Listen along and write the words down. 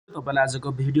तपाईलाई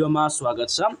आजको भिडियोमा स्वागत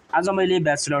छ। आज मैले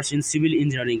bachelors in civil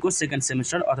इन्जिनियरिङको second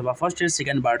semester अथवा फर्स्ट इयर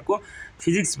सेकेन्ड पार्टको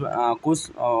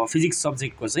फिजिक्स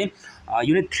सब्जेक्टको चाहिँ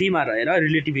युनिट 3 मा रहेर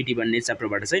रिलेटिभिटी भन्ने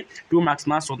च्याप्टरबाट चाहिँ 2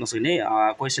 मार्क्समा सोध्न सक्ने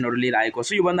क्वेशनहरु लिएर आएको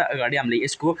छु। यो भन्दा अगाडि हामीले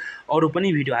यसको अरु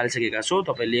पनि भिडियो हालिसकेका छौं।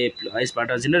 तपाईले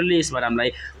यसबाट जनरली यसबाट हामीलाई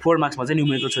 4 मार्क्समा चाहिँ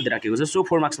न्युमेरिकल सोधिराखेको छ। सो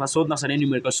 4 मार्क्समा सोध्न सक्ने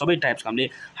न्युमेरिकल सबै टाइप्सको हामीले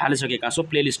हालिसकेका छौं।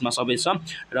 प्लेलिस्टमा सबै छ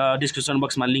र डिस्क्रिप्सन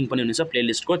बक्समा लिंक पनि हुनेछ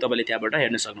प्लेलिस्टको, तपाईले त्यहाँबाट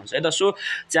हेर्न सक्नुहुन्छ है त। सो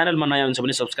च्यानलमा नयाँ हुनुहुन्छ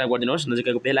भने सब्स्क्राइब गरिदिनुहोस्,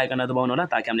 नजिकैको बेल आइकन दबाउनु होला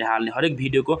ताकि हामीले हाल्ने हरेक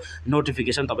भिडियोको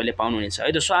नोटिफिकेसन तपाईले पाउनुहुनेछ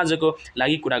है त। सो आजको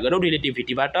लागि कुरा गरौँ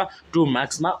रिलेटिभिटीबाट 2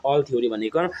 मार्क्समा अल थ्योरी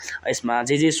भनेको यसमा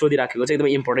जे सोधिराखेको छ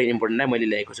एकदमै इम्पोर्टेन्ट नै मैले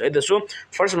ल्याएको छु है त। सो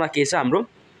फर्स्टमा के छ हाम्रो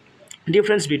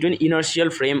difference between inertial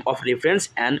frame of reference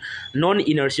and non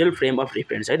inertial frame of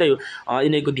reference है त। यो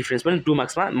यिनीको डिफरेन्स पनि 2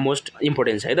 मार्क्समा मोस्ट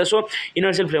इम्पोर्टेन्ट छ है त। So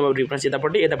inertial frame of reference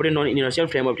यतापटि non inertial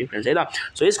frame of reference है त।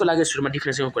 सो यसको लागि सुरुमा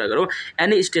डिफरेन्सको कुरा गरौँ।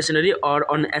 any stationary or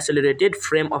unaccelerated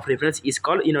frame of reference is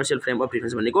called inertial frame of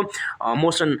reference भनेको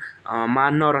मोसन मा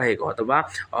नरहेको अथवा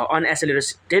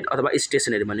unaccelerated अथवा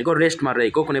स्टेशनरी भनेको रेस्टमा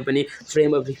रहेको कुनै पनि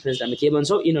फ्रेम अफ रेफरेन्स हामी के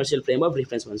भन्छौं inertial frame of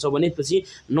reference भन्छौं। भनेपछि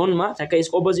नन मा ठ्याक्कै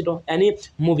यसको अपोजिट हो any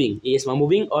moving यसमा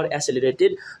moving or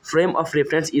accelerated frame of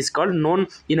reference is called non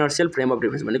inertial frame of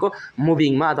reference भनेको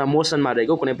मुभिङ मा अथवा मोसन मा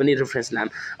रहेको कुनै पनि रेफरेन्सलाई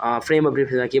फ्रेम अफ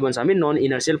रेफरेन्समा के भन्छौं हामी non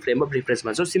inertial frame of reference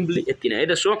भन्छौं। Simply यति नै है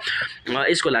त। सो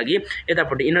यसको लागि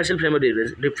यतापटि inertial frame of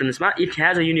reference मा it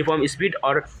has a uniform speed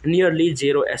or nearly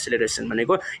zero acceleration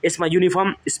भनेको यसमा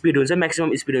युनिफर्म स्पिड हुन्छ,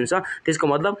 म्याक्सिमम स्पिड हुन्छ, त्यसको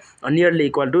मतलब नियरली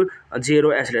इक्वल टु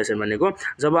 0 एक्सेलरेसन भनेको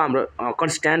जब हाम्रो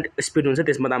कन्स्ट्यान्ट स्पिड हुन्छ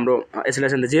त्यसमा त हाम्रो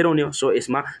एक्सेलरेसन त 0 हुने हो। सो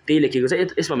यसमा त्यही लेखेको छ।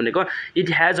 यसमा भनेको it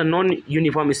has a non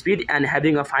uniform speed and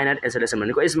having a finite acceleration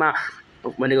भनेको यसमा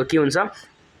भनेको के हुन्छ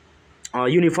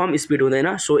युनिफर्म स्पिड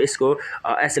हुँदैन। सो यसको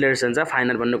एक्सेलरेसन चाहिँ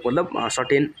फाइनल भन्नुको मतलब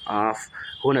सर्टेन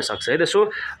हुन सक्छ है त। सो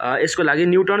यसको लागि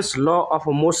Newton's law of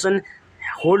motion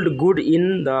hold good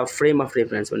in the frame of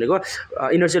reference भनेको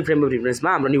इनर्शियल फ्रेम अफ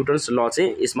रेफरेन्समा हाम्रो न्युटन्स ल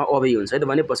चाहिँ यसमा अबै हुन्छ है त।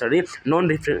 भने पछाडी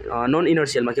नन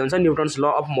इनर्शियलमा के हुन्छ Newton's law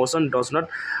of motion does not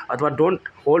अथवा don't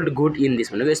hold good in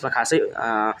this भनेको यसमा खासै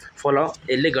फलो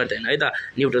यसले गर्दैन है त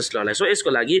न्युटन्स ललाई। सो यसको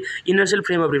लागि इनर्शियल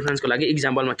फ्रेम अफ रेफरेन्सको लागि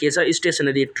इक्जाम्पलमा के छ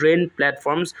stationery train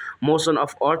platforms motion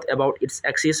of earth about its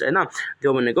axis हैन,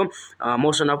 त्यो भनेको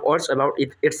motion of earth about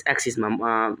it's एक्सिसमा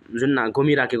जुन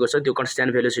घुमिराखेको छ त्यो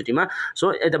कन्स्ट्यान्ट भेलोसिटीमा।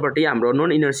 सो यतापट्टि हाम्रो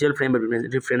नन इनर्शियल फ्रेम अफ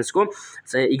रेफरेन्सको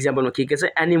चाहिँ इक्जाम्पलमा के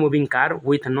छ any moving car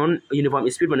with non uniform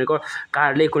speed भनेको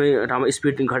कारले कुनै ठाउँमा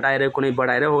स्पिड घटाएर कुनै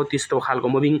बढाएर हो त्यस्तो खालको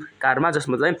मुभिङ कारमा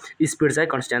जसमा चाहिँ स्पिड चाहिँ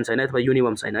कन्स्ट्यान्ट छैन अथवा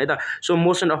युनिफर्म छैन है त। सो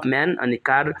मोसन अफ म्यान अनि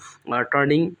car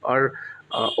turning or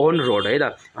own road है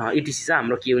त इटिसी चाहिँ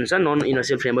हाम्रो के हुन्छ non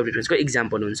inertial frame of रेफरेन्सको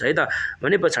example हुन्छ है त।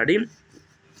 भने पछाडी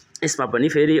यसमा पनि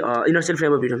फेरि इनर्शियल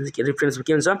फ्रेम अफ रेफरेन्समा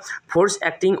के हुन्छ force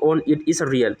acting on it is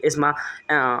real. यसमा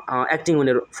एक्टिङ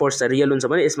हुने फोर्स चाहिँ रियल हुन्छ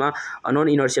भने यसमा नन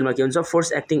इनर्शियलमा के हुन्छ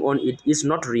force acting on it is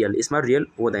not real, यसमा रियल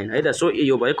हुँदैन है त। सो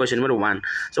यो भयो question number 1।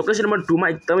 So question number 2 मा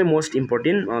एकदमै मोस्ट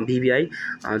इम्पोर्टेन्ट VBI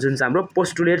जुन चाहिँ हाम्रो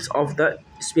postulates of the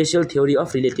special theory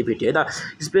of relativity है त।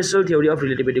 स्पेशल थ्योरी अफ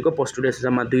रिलेटिभिटीको पोस्टुलेट्स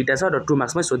जम्मा 2टा छ र 2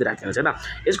 मार्क्समै सोधिराखेको छ त।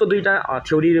 यसको 2टा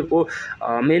थ्योरीको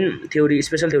मेन थ्योरी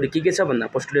स्पेशल थ्योरी के छ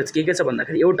भन्दा पोस्टुलेट्स के छ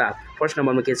भन्दाखेरि एउटा फर्स्ट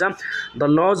नम्बरमा के छ the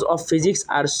lodge of physics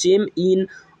are same in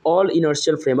all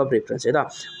inertial frame of reference है त।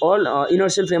 अल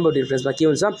इनर्शियल फ्रेम अफ रेफरेन्समा के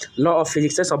हुन्छ ल अफ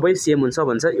फिजिक्स चाहिँ सबै सेम हुन्छ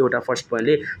भन्छ एउटा फर्स्ट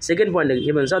पोइन्टले। सेकेन्ड पोइन्टले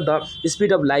के भन्छ the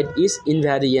speed of light is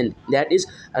इन्भ्यारिएन्ट that is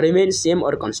remain same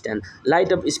or constant.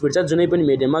 Light of speed चाहिँ जुनै पनि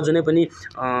मिडियममा जुनै पनि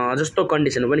जस्तो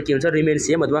कन्डिसनमा पनि के हुन्छ रिमेन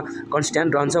सेम अथवा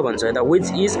कन्स्ट्यान्ट रहन्छ भन्छ है त। Which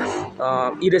is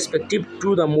irrespective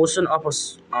to the motion of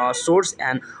source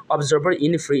and observer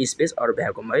in free space or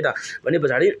vacuum है त। भने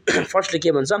पछाडी फर्स्टले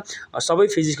के भन्छ सबै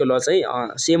फिजिक्सको ल चाहिँ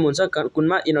सेम हुन्छ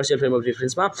कुनमा इनर्शियल फ्रेम अफ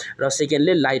रेफरेन्समा र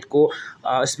सेकेन्डले लाइटको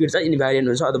स्पिड चाहिँ इन्भ्यारिएन्ट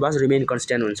हुन्छ अथवा रिमेन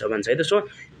कन्स्ट्यान्ट हुन्छ भन्छ है त। सो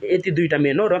यति 2टा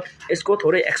मेन हो र यसको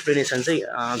थोरै एक्सप्लेनेसन चाहिँ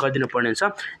गरिदिनु पर्ने हुन्छ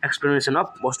explanation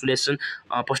of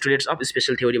postulates of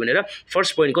special theory भनेर।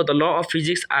 First पोइन्टको the law of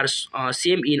physics are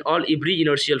same in all every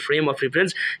inertial frame of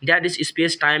reference that is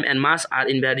space time and mass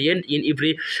are इन्भ्यारिएन्ट in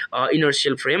every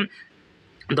inertial frame.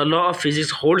 The law of physics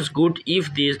holds good if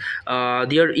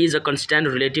there is a constant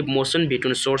relative motion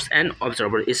between source and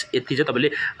observer। यति चाहिँ तपाईले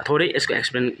थोरै यसको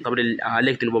explain तपाईले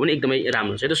लेख्दिनु भयो भने एकदमै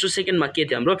राम्रो हुन्छ है त। सो सेकेन्डमा के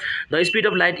थियो हाम्रो the speed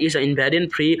of light is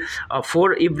इन्भ्यारिएन्ट free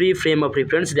for every frame of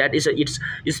reference that is it's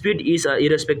speed is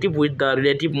irrespective with the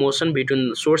relative motion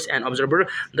between source and observer.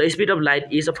 The speed of light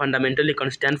is fundamentally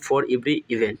constant for every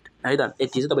event है त।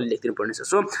 यति चाहिँ तपाईले लेख्दिनु पर्ने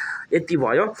छ। So यति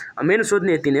भयो main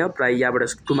सोध्ने यति नै हो प्राय यहाँबाट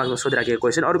 2 मार्क्समा सोधिराखेको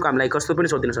क्वेशन। अरुको हामीलाई कस्तो पनि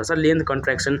सोधिन सक्छ length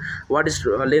contraction what is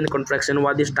length contraction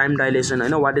what is time dilation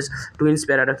हैन वाट इज ट्विन्स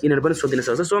प्याराडक्स यिनीहरू पनि सोधिन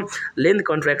सक्छ सो लेन्थ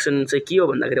कन्ट्र्याक्सन चाहिँ के हो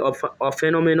भन्दाखेरि a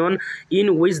phenomenon in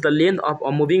which the length of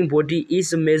a moving body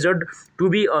is measured to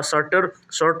be a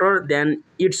shorter then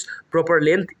it's proper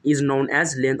length is known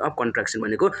as length of contraction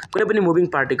भनेको कुनै पनि मुभिङ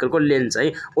पार्टिकलको लेन्थ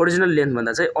चाहिँ original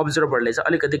लेन्थभन्दा चाहिँ अब्जर्भरले चाहिँ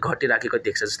अलिकति घटिराखेको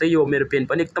देख्छ जस्तै यो मेरो पेन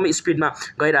पनि एकदमै स्पिडमा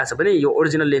गइरहेछ भने यो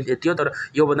ओरिजिनल लेन्थ यति हो तर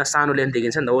योभन्दा सानो लेन्थ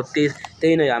देखिन्छ नि त हो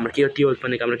त्यही नै हाम्रो के हो त्यो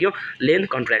पनि हाम्रो के हो लेन्थ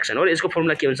कन्ट्र्याक्सन हो यसको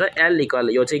फर्मुला के हुन्छ एल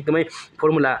इक्वल यो चाहिँ एकदमै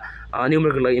फर्मुला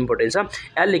न्युमेरिकल लागि इम्पोर्टेन्ट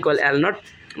छ L equal L not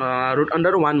root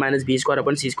under 1 minus be square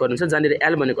upon C square हुन्छ जहाँनिर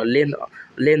एल भनेको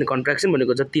लेन्थ कन्ट्र्याक्सन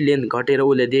भनेको जति लेन्थ घटेर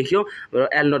उसले देख्यो र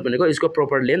एल नट भनेको यसको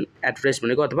प्रोपर लेन्थ एट रेस्ट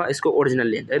भनेको अथवा यसको ओरिजिनल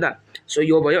लेन्थ है त सो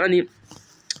यो भयो अनि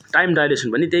टाइम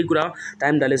डाइलेसन पनि त्यही कुरा हो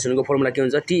टाइम डाइलेसनको फर्मुला के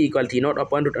हुन्छ टी इक्वल थी not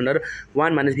upon root under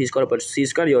 1 minus be square C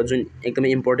square यो जुन एकदमै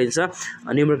इम्पोर्टेन्ट छ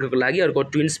न्युमेरिकलको लागि अर्को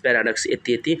ट्विन्स प्याराडक्स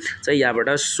यति चाहिँ यहाँबाट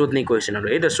सोध्ने क्वेसनहरू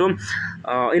है त सो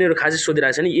यिनीहरू खासै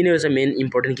सोधिरहेको छ नि यिनीहरू चाहिँ मेन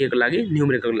इम्पोर्टेन्ट के को लागि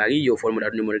न्युमेरिकलको लागि यो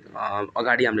फर्मुलाहरू न्युमेरिक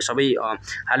अगाडि हामीले सबै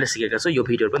हाल्न सिकेका छौँ यो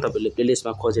भिडियोहरू पनि तपाईँले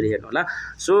प्लेलिस्टमा खोजेर हेर्नु होला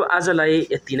सो आजलाई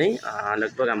यति नै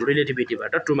लगभग हाम्रो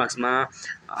रिलेटिभिटीबाट 2 मार्क्समा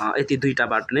यति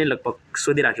दुईटाबाट नै लगभग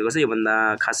सोधिराखेको छ योभन्दा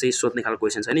खासै सोध्ने खालको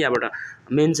क्वेसन छैन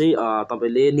यहाँबाट मेन चाहिँ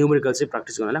तपाईँले न्युमेरिकल चाहिँ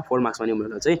प्र्याक्टिस गर्नु होला 4 मार्क्समा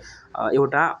न्युमेरिकल चाहिँ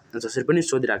एउटा जसरी पनि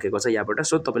सोधिराखेको छ यहाँबाट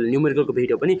सो तपाईँले न्युमेरिकलको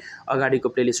भिडियो पनि अगाडिको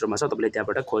प्लेलिस्टमा छ तपाईँले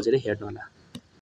त्यहाँबाट खोजेर हेर्नु होला